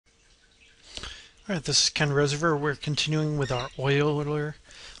Alright, this is Ken Rosever. We're continuing with our Euler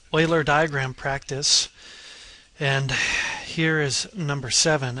diagram practice. And here is number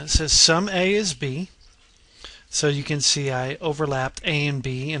 7. It says sum A is B. So you can see I overlapped A and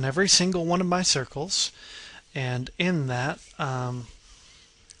B in every single one of my circles. And in that, I'm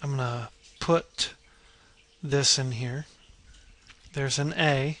going to put this in here. There's an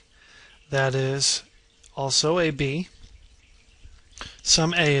A. That is also a B.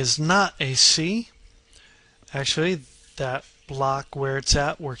 Sum A is not a C. Actually, that block where it's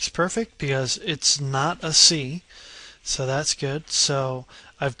at works perfect because it's not a C. So that's good. So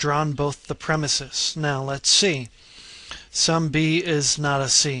I've drawn both the premises. Now let's see. Sum B is not a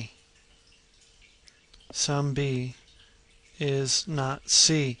C. Sum B is not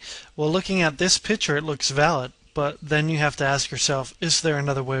C. Well, looking at this picture, it looks valid. But then you have to ask yourself, is there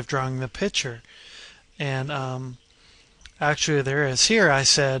another way of drawing the picture? And actually there is. Here I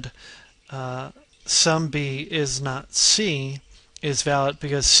said sum B is not C is valid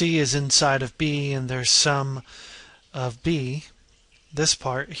because C is inside of B and there's sum of B, this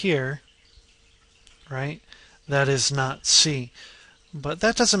part here, right? That is not C. But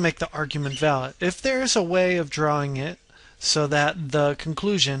that doesn't make the argument valid. If there is a way of drawing it so that the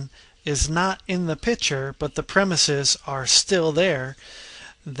conclusion is not in the picture but the premises are still there,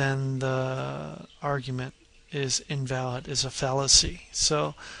 then the argument is invalid, is a fallacy.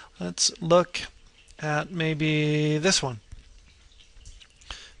 So let's look at maybe this one.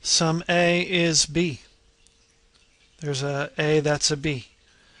 Sum A is B. There's a A, that's a B.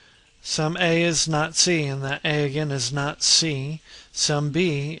 Sum A is not C, and that A again is not C. Sum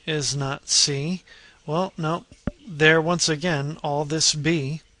B is not C. Well, no, there once again, all this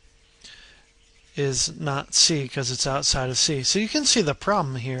B is not C because it's outside of C. So you can see the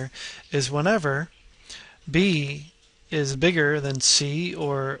problem here is whenever B is bigger than C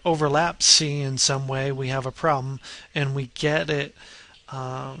or overlaps C in some way, we have a problem, and we get it.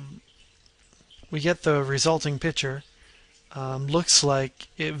 We get the resulting picture. Looks like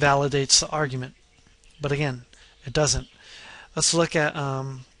it validates the argument, but again, it doesn't. Let's look at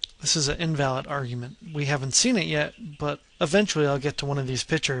this is an invalid argument. We haven't seen it yet, but eventually I'll get to one of these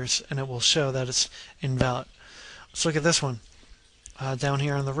pictures and it will show that it's invalid. Let's look at this one down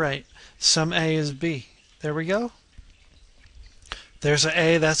here on the right. Sum A is B. There we go. There's a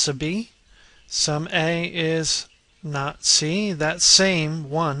A, that's a B. Sum A is not C. That same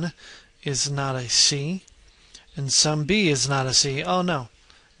one is not a C. And sum B is not a C. Oh no.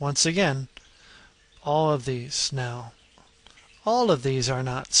 Once again, all of these now. All of these are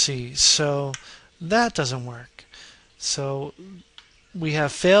not C's. So that doesn't work. So we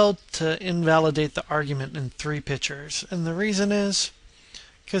have failed to invalidate the argument in 3 pictures. And the reason is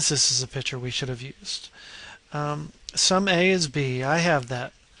because this is a picture we should have used. Sum A is B. I have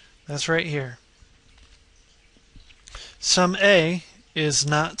that. That's right here. Sum A is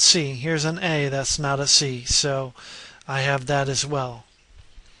not C. Here's an A, that's not a C. So I have that as well.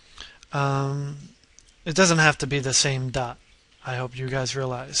 It doesn't have to be the same dot. I hope you guys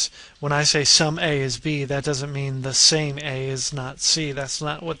realize. When I say sum A is B, that doesn't mean the same A is not C. That's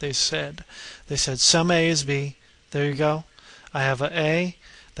not what they said. They said sum A is B. There you go. I have a A.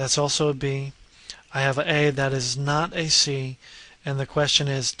 That's also a B. I have an A that is not a C. And the question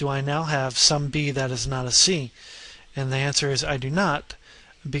is, do I now have sum B that is not a C? And the answer is I do not,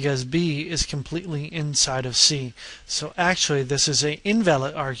 because B is completely inside of C. So actually this is an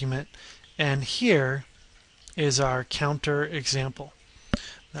invalid argument, and here is our counter example.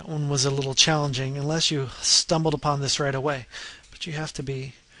 That one was a little challenging unless you stumbled upon this right away. But you have to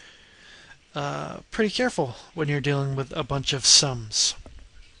be pretty careful when you're dealing with a bunch of sums.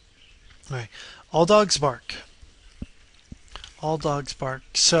 All right. All dogs bark. All dogs bark.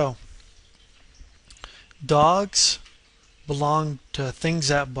 So dogs belong to things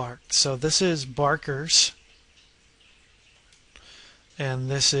that bark. So this is barkers, and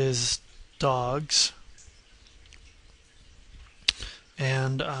this is dogs.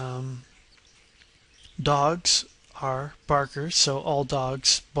 And dogs are barkers, so all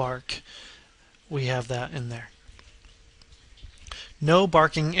dogs bark. We have that in there. No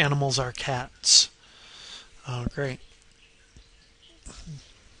barking animals are cats. Oh, great.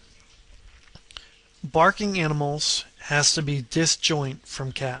 Barking animals has to be disjoint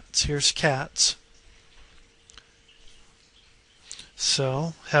from cats. Here's cats.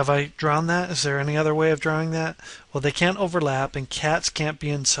 So, have I drawn that? Is there any other way of drawing that? Well, they can't overlap, and cats can't be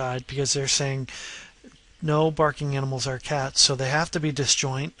inside because they're saying no barking animals are cats, so they have to be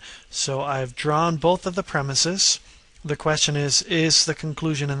disjoint. So I've drawn both of the premises. The question is the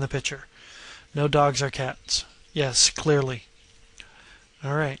conclusion in the picture? No dogs are cats. Yes, clearly.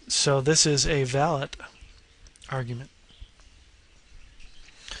 Alright, so this is a valid argument.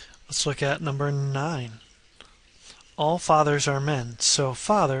 Let's look at number 9. All fathers are men. So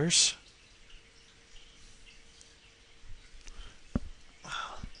fathers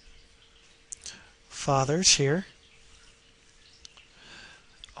here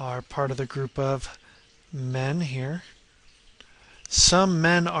are part of the group of men here. Some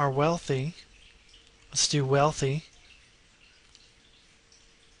men are wealthy. Let's do wealthy.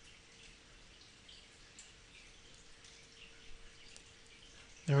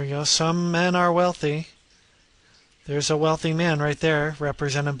 There we go. Some men are wealthy. There's a wealthy man right there,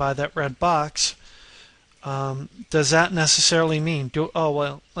 represented by that red box. Does that necessarily mean... Oh,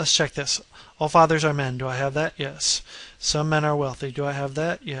 well, let's check this. All fathers are men. Do I have that? Yes. Some men are wealthy. Do I have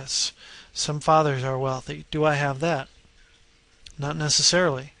that? Yes. Some fathers are wealthy. Do I have that? Not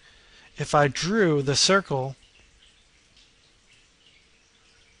necessarily. If I drew the circle,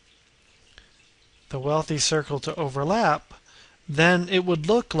 the wealthy circle to overlap, then it would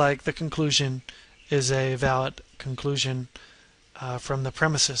look like the conclusion is a valid conclusion from the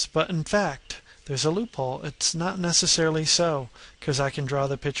premises. But in fact, there's a loophole. It's not necessarily so, because I can draw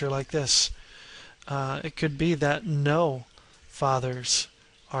the picture like this. It could be that no fathers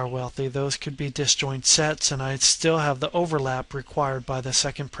are wealthy. Those could be disjoint sets, and I'd still have the overlap required by the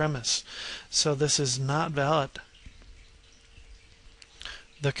second premise. So this is not valid.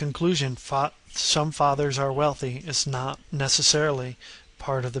 The conclusion, some fathers are wealthy, is not necessarily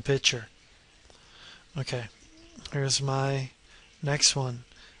part of the picture. Okay, here's my next one.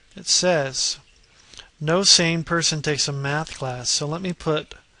 It says, no sane person takes a math class. So let me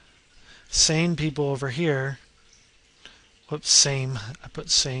put sane people over here. Whoops, same. I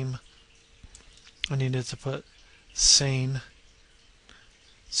put same. I needed to put sane.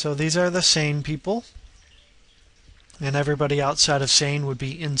 So these are the sane people. And everybody outside of sane would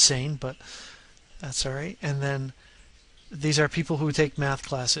be insane, but that's alright. And then these are people who take math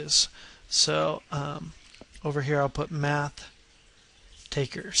classes. So over here I'll put math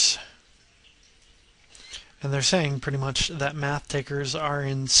takers. And they're saying pretty much that math takers are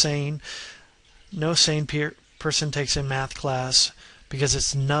insane. No sane person takes a math class because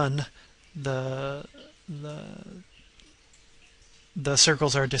it's none. The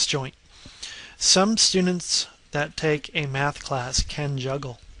circles are disjoint. Some students that take a math class can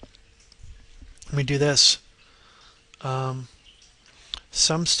juggle. Let me do this.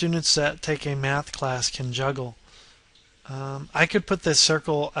 Some students that take a math class can juggle. I could put this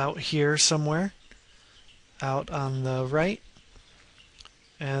circle out here somewhere, out on the right,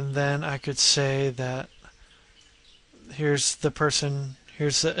 and then I could say that here's the person,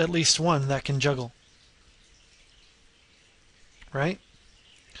 here's at least one that can juggle. Right?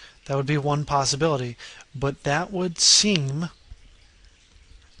 That would be one possibility, but that would seem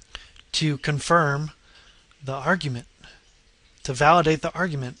to confirm the argument, to validate the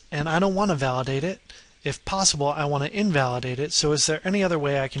argument, and I don't want to validate it. If possible, I want to invalidate it. So is there any other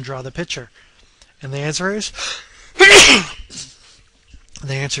way I can draw the picture? And the answer is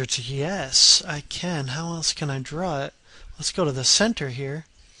the answer is yes, I can. How else can I draw it? Let's go to the center here.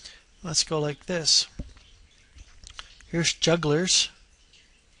 Let's go like this. Here's jugglers.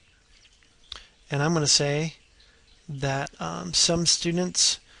 And I'm going to say that some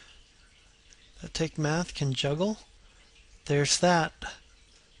students that take math can juggle. There's that.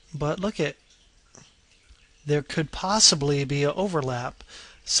 But look at, there could possibly be an overlap.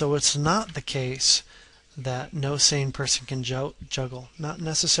 So it's not the case that no sane person can juggle. Not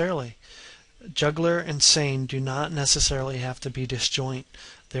necessarily. Juggler and sane do not necessarily have to be disjoint.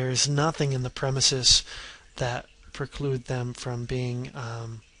 There is nothing in the premises that preclude them from being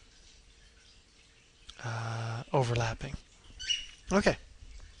overlapping. Okay.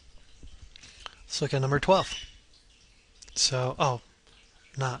 Let's look at number 12. So,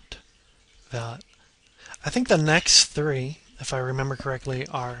 not valid. I think the next three, if I remember correctly,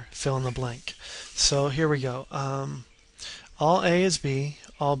 are fill in the blank. So here we go. All A is B,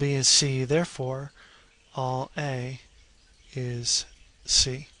 all B is C, therefore all A is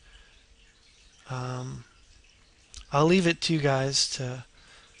C. I'll leave it to you guys to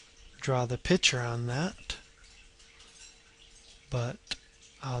draw the picture on that, but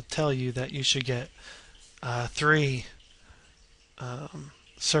I'll tell you that you should get three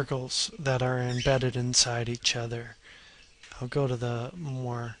circles that are embedded inside each other. I'll go to the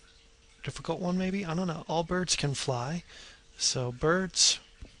more difficult one maybe. I don't know. All birds can fly. So birds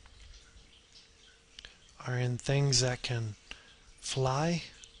are in things that can fly.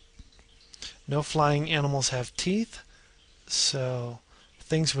 No flying animals have teeth. So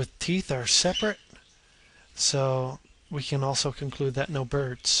things with teeth are separate. So we can also conclude that no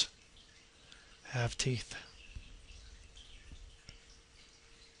birds have teeth.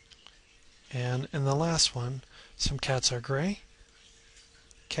 And in the last one, some cats are gray.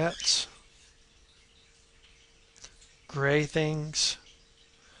 Cats, gray things,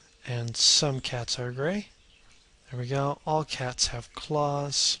 and some cats are gray. There we go. All cats have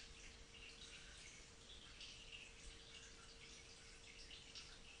claws.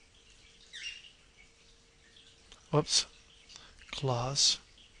 Whoops. Claws.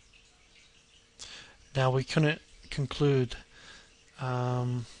 Now we couldn't conclude.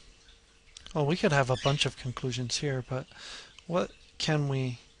 Well, we could have a bunch of conclusions here, but what can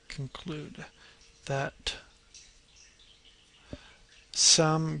we conclude? That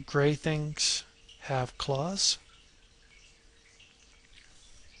some gray things have claws,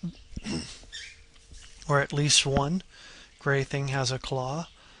 or at least one gray thing has a claw.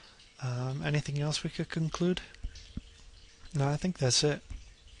 Anything else we could conclude? No, I think that's it.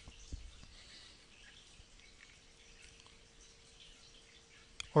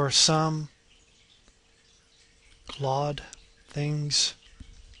 Or some clawed things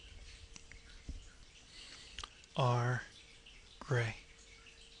are gray.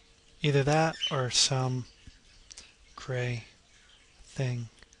 Either that or some gray thing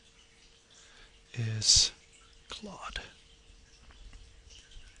is clawed.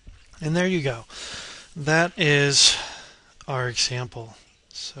 And there you go. That is our example.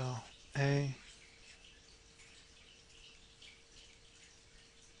 So A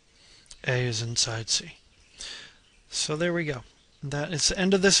is inside C. So there we go. That is the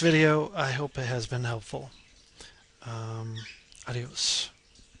end of this video. I hope it has been helpful. Adios.